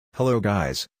Hello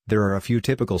guys, there are a few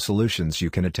typical solutions you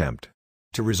can attempt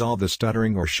to resolve the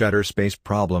stuttering or shutter space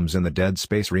problems in the Dead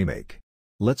Space Remake.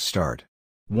 Let's start.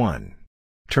 1.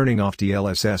 Turning off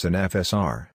LSS and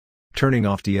FSR. Turning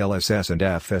off LSS and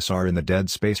FSR in the Dead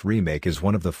Space Remake is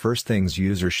one of the first things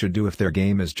users should do if their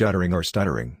game is juddering or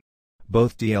stuttering.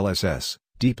 Both DLSS,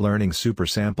 Deep Learning Super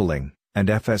Sampling, and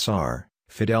FSR,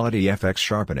 Fidelity FX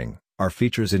Sharpening, are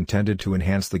features intended to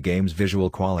enhance the game's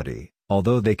visual quality,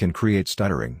 although they can create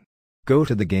stuttering. Go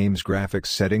to the game's graphics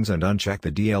settings and uncheck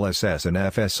the DLSS and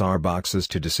FSR boxes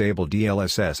to disable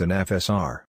DLSS and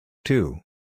FSR. 2.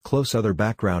 Close other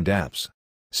background apps.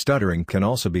 Stuttering can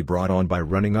also be brought on by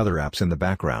running other apps in the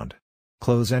background.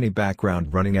 Close any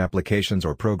background running applications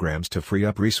or programs to free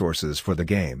up resources for the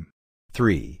game.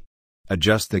 3.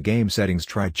 Adjust the game settings.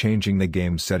 Try changing the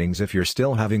game settings if you're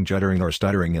still having juddering or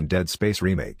stuttering in Dead Space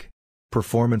Remake.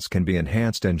 Performance can be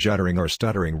enhanced and juddering or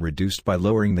stuttering reduced by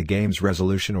lowering the game's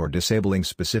resolution or disabling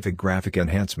specific graphic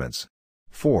enhancements.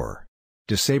 4.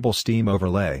 Disable Steam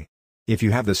Overlay. If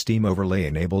you have the Steam Overlay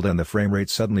enabled and the framerate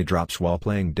suddenly drops while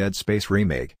playing Dead Space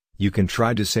Remake, you can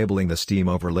try disabling the Steam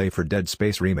Overlay for Dead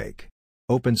Space Remake.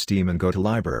 Open Steam and go to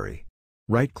Library.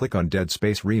 Right-click on Dead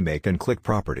Space Remake and click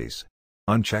Properties.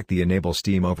 Uncheck the Enable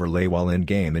Steam Overlay while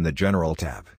in-game in the General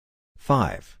tab.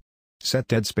 5. Set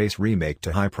Dead Space Remake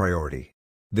to high priority.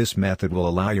 This method will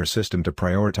allow your system to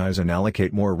prioritize and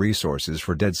allocate more resources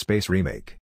for Dead Space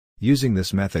Remake. Using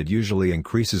this method usually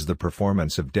increases the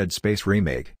performance of Dead Space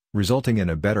Remake, resulting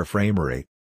in a better frame rate.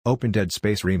 Open Dead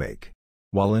Space Remake.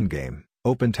 While in-game,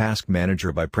 open Task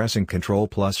Manager by pressing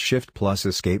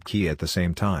Ctrl+Shift+Escape key at the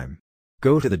same time.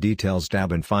 Go to the Details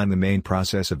tab and find the main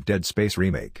process of Dead Space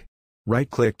Remake.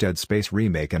 Right-click Dead Space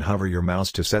Remake and hover your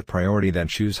mouse to set priority, then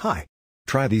choose High.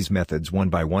 Try these methods one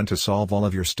by one to solve all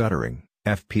of your stuttering,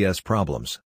 FPS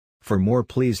problems. For more,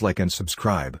 please like and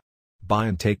subscribe. Bye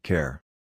and take care.